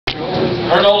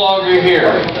are no longer here.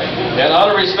 And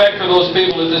out of respect for those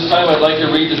people at this time, I'd like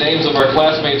to read the names of our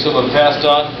classmates who have passed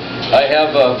on. I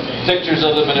have pictures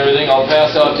of them and everything I'll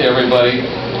pass out to everybody.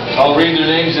 I'll read their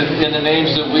names in the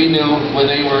names that we knew when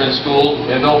they were in school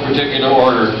in no particular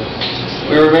order.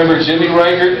 We remember Jimmy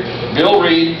Reichert, Bill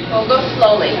Reed. We'll go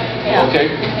slowly. Yeah.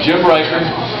 Okay, Jim Reichert.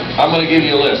 I'm going to give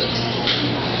you a list.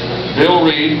 Bill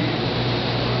Reed,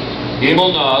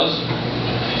 Emil Nas,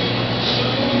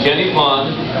 Kenny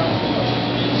Pond,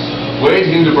 Wade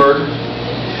Hudeberg,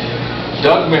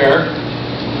 Doug Mayer,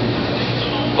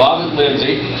 Bobbett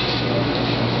Lindsay,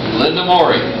 Linda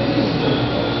Morey,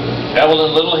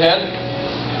 Evelyn Littlehead,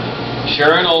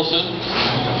 Sharon Olson,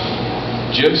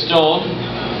 Jim Stone,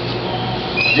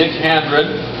 Dick Handren,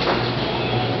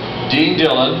 Dean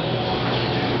Dillon,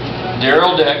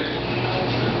 Darrell Deck,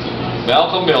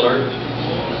 Malcolm Miller,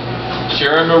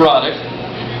 Sharon Neurotic,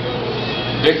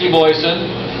 Vicki Boyson,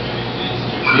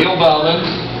 Neil Bauman,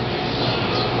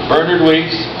 Bernard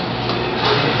Weeks,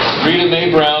 Rita Mae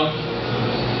Brown,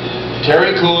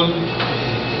 Terry Kuhn,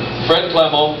 Fred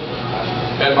Clemo,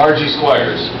 and Margie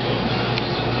Squires.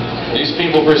 These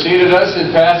people preceded us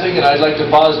in passing, and I'd like to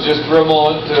pause just for a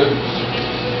moment to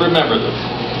remember them.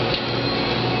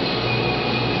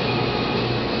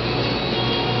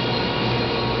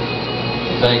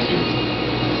 Thank you.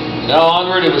 Now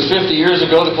onward, it was 50 years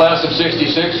ago, the class of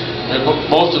 '66, and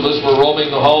most of us were roaming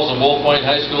the halls of Wolf Point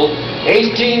High School.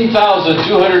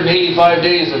 18,285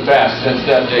 days have passed since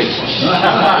that date.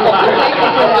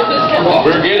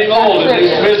 We're getting old, at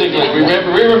least physically. We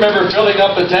remember filling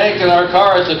up a tank in our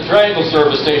car at the Triangle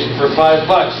service station for $5,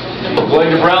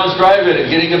 going to Brown's Drive-In and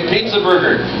getting a pizza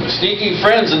burger, sneaking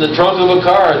friends in the trunk of a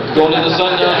car, going to the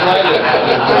Sundown Drive-In.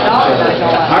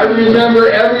 I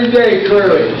remember every day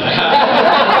clearly.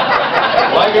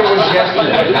 Like it was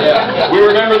yesterday. Yeah. We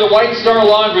remember the White Star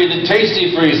Laundry, the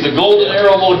Tasty Freeze, the Golden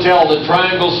Arrow Motel, the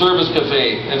Triangle Service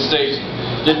Cafe and Station,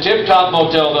 the Tip Top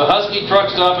Motel, the Husky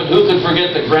Truck Stop, and who could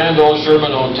forget the Grand Ole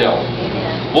Sherman Hotel.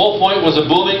 Wolf Point was a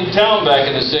booming town back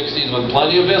in the '60s with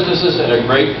plenty of businesses and a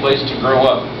great place to grow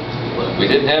up. We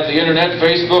didn't have the internet,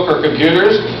 Facebook, or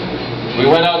computers. We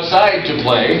went outside to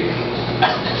play.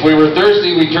 If we were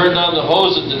thirsty, we turned on the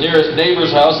hose at the nearest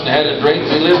neighbor's house and had a drink.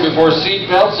 We lived before seat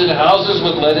belts in houses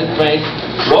with leaded paint.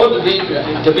 Rode to beat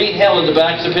hell in the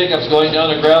backs of pickups going down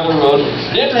a gravel road.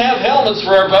 Didn't have helmets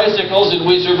for our bicycles, and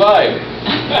we survived.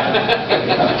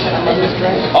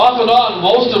 Off and on,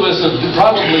 most of us have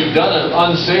probably done an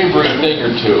unsavory thing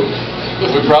or two.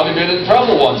 We've probably been in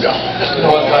trouble one time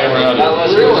or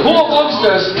another. Who amongst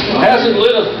us hasn't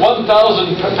lit a 1,000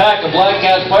 pack of Black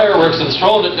Cat fireworks and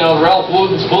thrown it down Ralph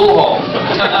Wooden's pool hall?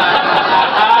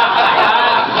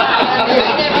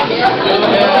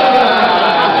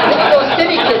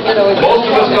 Most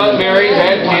of us got married,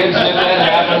 had kids, and that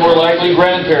happened. We're likely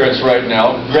grandparents right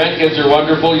now. Grandkids are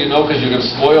wonderful, you know, because you can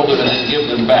spoil them and then give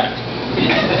them back.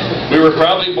 We were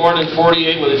probably born in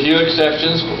 '48 with a few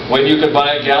exceptions, when you could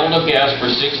buy a gallon of gas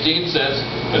for 16 cents,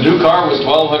 a new car was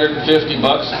 $1,250,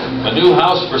 a new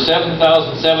house for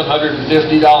 $7,750,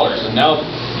 and now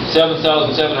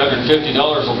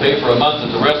 $7,750 will pay for a month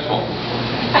at the rest home.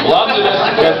 Lots of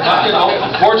us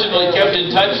have, fortunately kept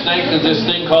in touch thanks to this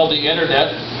thing called the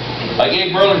internet. I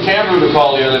gave Merlin Cameron a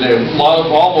call the other day.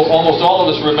 Almost all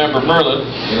of us remember Merlin.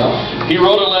 Yeah. He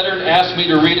wrote a letter and asked me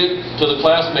to read it to the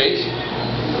classmates.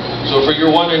 So if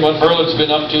you're wondering what Merlin's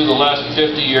been up to the last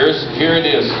 50 years, here it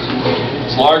is.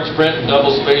 It's large print and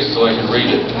double spaced so I can read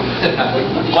it.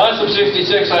 Class of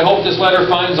 '66, I hope this letter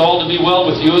finds all to be well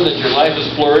with you and that your life has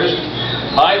flourished.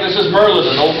 Hi, this is Merlin,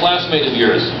 an old classmate of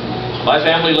yours. My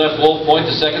family left Wolf Point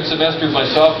the second semester of my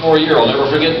sophomore year. I'll never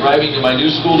forget driving to my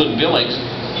new school in Billings,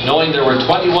 knowing there were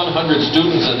 2,100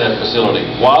 students at that facility.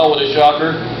 Wow, what a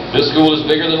shocker. This school is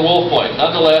bigger than Wolf Point.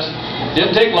 Nonetheless,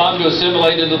 didn't take long to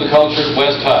assimilate into the culture at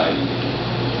West High.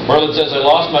 Merlin says, I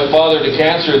lost my father to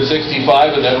cancer at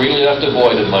 65, and that really left a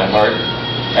void in my heart.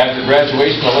 After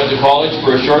graduation, I went to college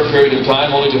for a short period of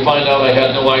time, only to find out I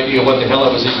had no idea what the hell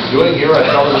I was even doing here. I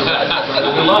felt it was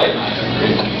a new life.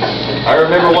 I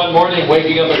remember one morning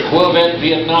waking up at Quebec,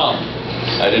 Vietnam.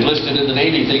 I'd enlisted in the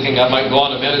Navy thinking I might go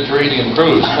on a Mediterranean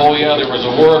cruise. Oh yeah, there was a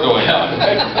war going on.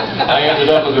 I ended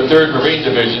up with the 3rd Marine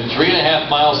Division, 3.5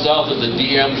 miles south of the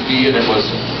DMZ, and it was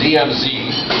DMZ,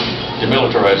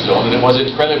 demilitarized zone, and it was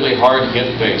incredibly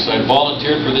hard-hit base. I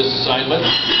volunteered for this assignment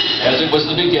as it was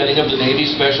the beginning of the Navy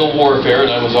Special Warfare,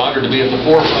 and I was honored to be at the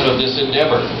forefront of this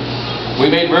endeavor. We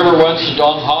made river runs to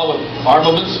Dong Ha with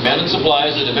armaments, men, and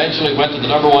supplies that eventually went to the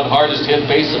 #1 hardest hit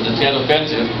base of the Tet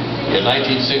Offensive in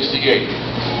 1968.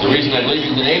 The reason I'm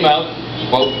leaving the name out,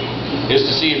 quote, is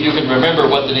to see if you can remember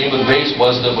what the name of the base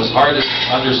was that was hardest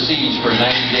under siege for 90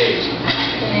 days.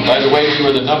 By the way, we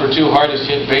were the #2 hardest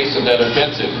hit base in that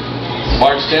offensive.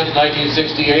 March 10,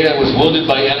 1968, I was wounded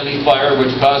by enemy fire,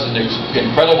 which caused an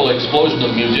incredible explosion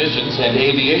of munitions and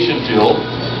aviation fuel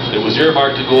that was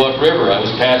earmarked to go upriver. I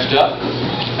was patched up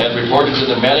and reported to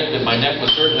the medic that my neck was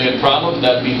certainly in trauma, but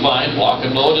that'd be fine, lock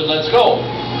and load and let's go.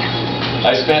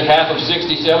 I spent half of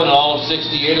 67 and all of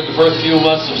 68 and the first few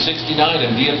months of 69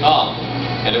 in Vietnam,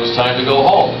 and it was time to go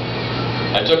home.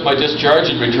 I took my discharge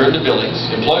and returned to Billings.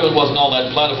 Employment wasn't all that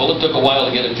plentiful. It took a while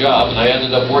to get a job, and I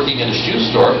ended up working in a shoe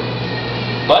store.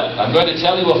 But I'm going to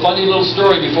tell you a funny little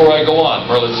story before I go on.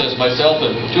 Merlin says myself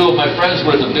and 2 of my friends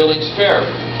were at the Billings Fair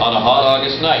on a hot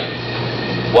August night.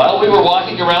 While we were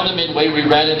walking around the Midway, we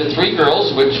ran into 3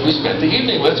 girls, which we spent the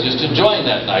evening with, just enjoying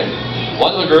that night.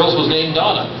 One of the girls was named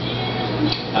Donna,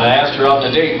 and I asked her out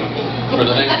on a date for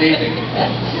the next evening.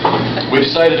 We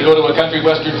decided to go to a country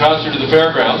western concert at the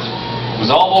fairgrounds. It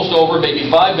was almost over, maybe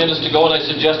 5 minutes to go, and I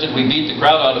suggested we beat the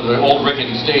crowd out of the old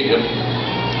rickety stadium.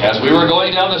 As we were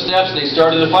going down the steps, they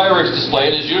started a fireworks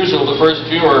display, and as usual, the first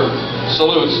few were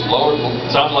salutes,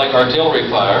 sounded like artillery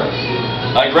fire.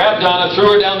 I grabbed Donna,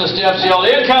 threw her down the steps, yelled,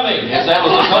 "Incoming!" As that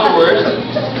was the code word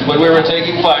when we were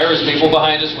taking fire, as people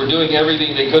behind us were doing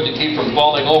everything they could to keep from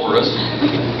falling over us.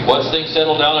 Once things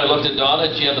settled down, I looked at Donna,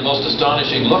 and she had the most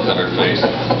astonishing look on her face.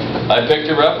 I picked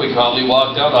her up, we calmly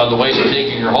walked out. On the way to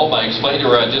taking her home, I explained to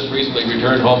her I had just recently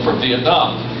returned home from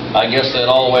Vietnam. I guess that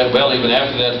all went well even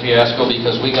after that fiasco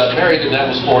because we got married, and that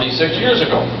was 46 years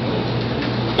ago.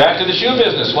 Back to the shoe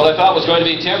business. What I thought was going to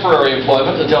be temporary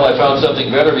employment until I found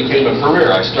something better became a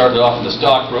career. I started off in the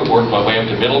stock room, worked my way up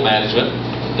to middle management.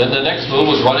 Then the next move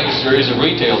was running a series of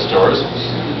retail stores.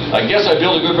 I guess I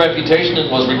built a good reputation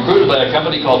and was recruited by a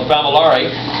company called Familari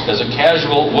as a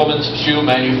casual women's shoe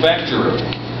manufacturer.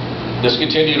 This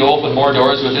continued to open more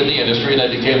doors within the industry, and I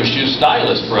became a shoe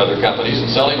stylist for other companies and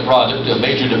selling a product to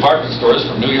major department stores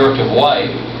from New York to Hawaii.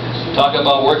 Talk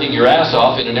about working your ass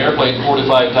off in an airplane 4 to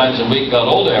 5 times a week. Got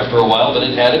old after a while, but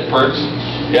it had its perks.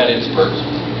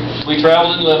 We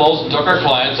traveled in limos and took our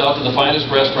clients out to the finest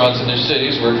restaurants in their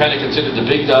cities. We were kind of considered the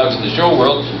big dogs in the show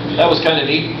world. That was kind of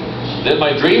neat. Then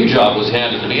my dream job was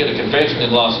handed to me at a convention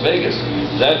in Las Vegas.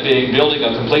 That being building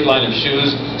a complete line of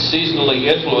shoes seasonally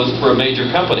influenced for a major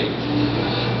company.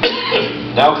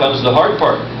 Now comes the hard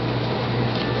part.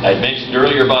 I'd mentioned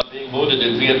earlier about being wounded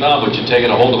in Vietnam, which had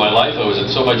taken a hold of my life. I was in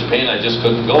so much pain I just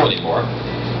couldn't go anymore.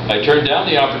 I turned down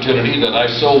the opportunity that I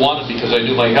so wanted because I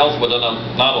knew my health would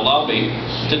not allow me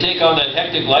to take on that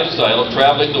hectic lifestyle of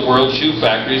traveling the world's shoe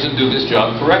factories and do this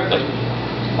job correctly.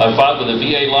 I fought with a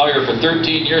VA lawyer for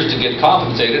 13 years to get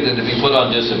compensated and to be put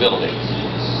on disability.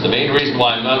 The main reason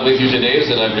why I'm not with you today is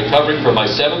that I'm recovering from my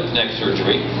 7th neck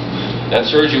surgery. That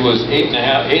surgery was 8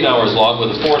 hours long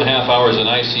with 4.5 hours in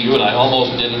ICU, and I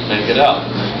almost didn't make it out.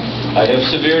 I have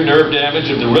severe nerve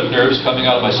damage of the root nerves coming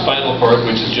out of my spinal cord,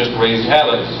 which has just raised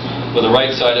havoc with the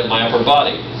right side of my upper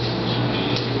body.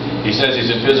 He says he's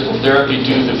in physical therapy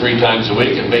 2 to 3 times a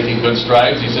week and making good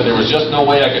strides. He said there was just no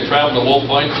way I could travel to Wolf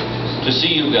Point to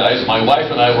see you guys. My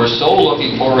wife and I were so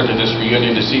looking forward to this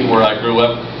reunion to see where I grew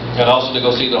up and also to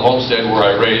go see the homestead where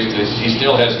I raised. He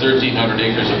still has 1,300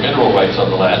 acres of mineral rights on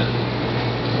the land.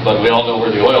 But we all know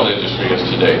where the oil industry is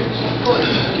today.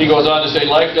 He goes on to say,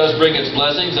 life does bring its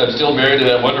blessings. I'm still married to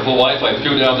that wonderful wife I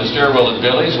threw down the stairwell in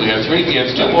Billings. We have 3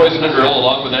 kids, 2 boys and a girl.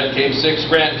 Along with that came 6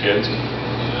 grandkids.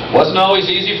 Wasn't always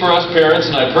easy for us parents,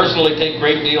 and I personally take a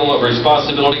great deal of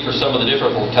responsibility for some of the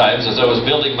difficult times. As I was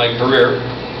building my career,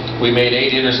 we made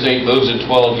 8 interstate moves in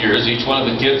 12 years. Each one of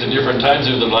the kids in different times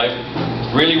of their life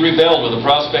really rebelled with the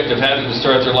prospect of having to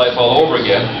start their life all over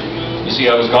again. You see,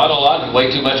 I was gone a lot, and way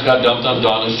too much got dumped on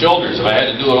Donna's shoulders. If I had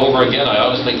to do it over again, I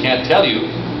honestly can't tell you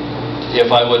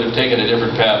if I would have taken a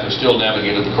different path or still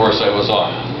navigated the course I was on.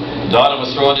 Donna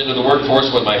was thrown into the workforce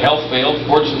when my health failed.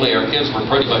 Fortunately, our kids were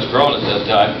pretty much grown at that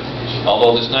time,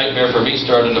 although this nightmare for me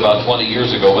started about 20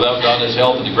 years ago. Without Donna's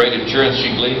help and the great insurance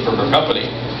she gleaned from her company,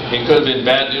 it could have been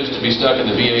bad news to be stuck in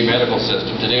the VA medical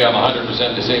system. Today, I'm a 100%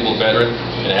 disabled veteran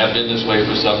and have been this way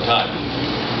for some time.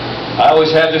 I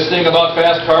always had this thing about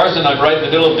fast cars, and I'm right in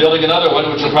the middle of building another one,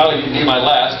 which will probably be my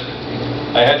last.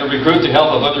 I had to recruit the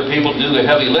help of other people to do the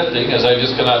heavy lifting, as I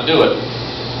just cannot do it.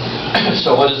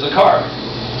 So what is the car?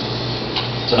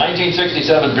 It's a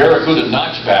 1967 Barracuda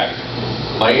notchback.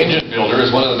 My engine builder is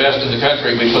one of the best in the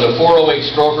country. We put a 408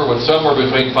 stroker with somewhere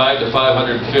between 5 to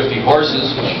 550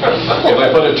 horses. If I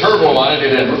put a turbo on it,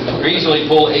 it'd easily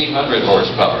pull 800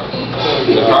 horsepower.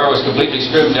 The car was completely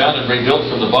stripped down and rebuilt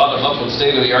from the bottom up with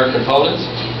state-of-the-art components.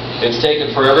 It's taken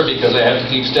forever because I have to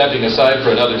keep stepping aside for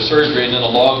another surgery and then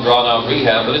a long drawn-out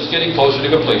rehab, but it's getting closer to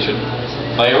completion.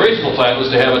 My original plan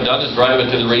was to have it done and drive it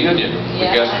to the reunion.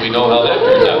 I guess we know how that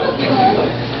turns out.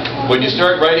 When you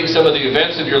start writing some of the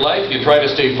events of your life, you try to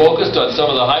stay focused on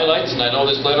some of the highlights, and I know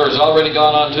this letter has already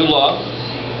gone on too long.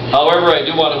 However, I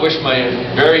do want to wish my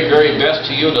very, very best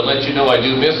to you to let you know I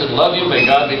do miss and love you. May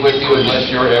God be with you and bless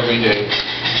your every day.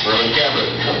 Merlin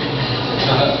Cameron.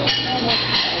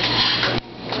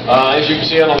 As you can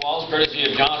see on the walls, courtesy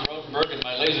of John Rosenberg and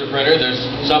my laser printer, there's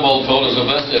some old photos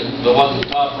of us, and the one at the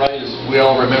top right is, we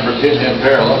all remember Pinhead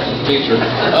Parallel, teacher.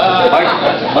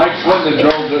 Mike Swindon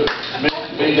drove the,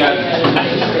 made that,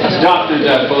 doctored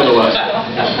that photo up.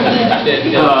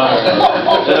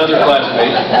 Another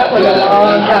classmate. That was a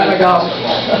long time ago.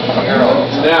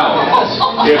 Now,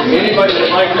 if anybody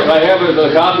would like, I have a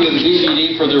copy of the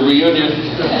DVD for the reunion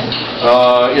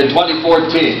in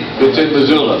 2014. It's in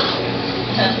Missoula.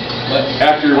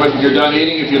 After when you're done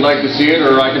eating, if you'd like to see it,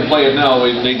 or I can play it now.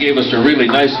 They gave us a really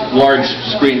nice large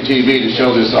screen TV to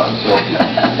show this on, so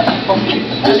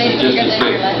this is just to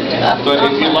see. But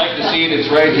if you'd like to see it, it's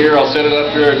right here. I'll set it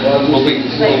up here, and we'll be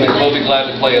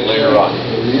glad to play it later on.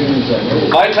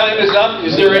 My time is up.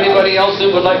 Is there anybody else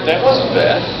that would like? That wasn't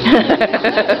bad.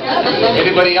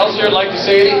 Anybody else here would like to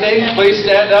say anything? Please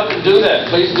stand up and do that.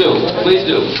 Please do. Please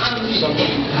do.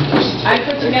 I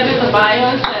put together the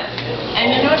bios and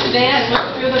you know, today I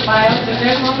looked through the bios and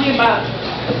there's only about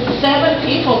 7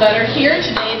 people that are here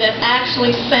today that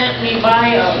actually sent me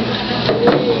bios.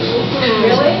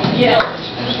 Really? Yes.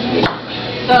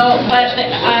 So, but,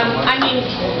 I mean,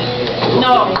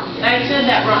 no, I said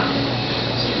that wrong.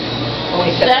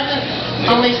 Only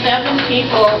seven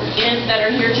people that are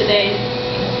here today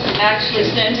actually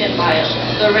sent in bios.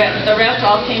 The rest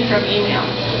all came from email.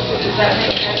 Does that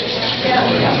make sense? Yeah.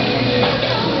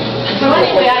 So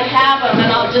anyway, I have them and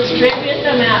I'll distribute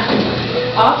them out.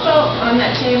 Also on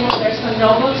that table there's some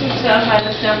notebooks and stuff I've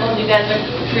assembled. You guys are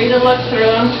free to look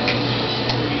through them.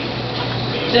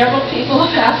 Several people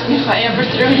have asked me if I ever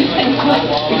threw anything away.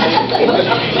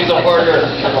 He's a hoarder.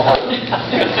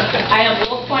 I have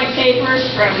Wolf Point papers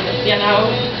from, you know,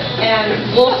 and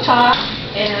Wolf Talk,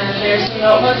 and there's some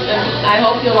notebooks, and I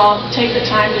hope you'll all take the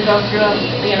time to go through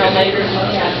them, you know, later and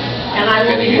look at. And I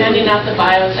will be handing out the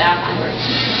bios afterwards.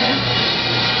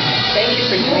 Thank you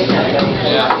for doing that.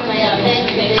 Yeah.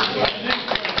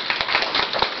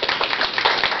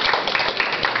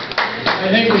 I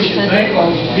think we should thank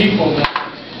all the people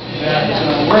that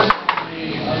worked on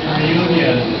the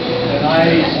reunion. And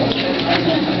I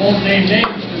won't name names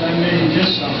because I may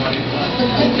miss somebody, but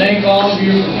thank all of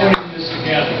you for putting this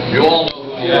together. You all know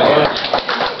who you are.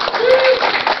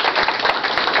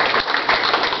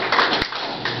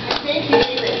 Thank you,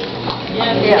 David.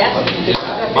 Yes.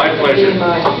 My pleasure.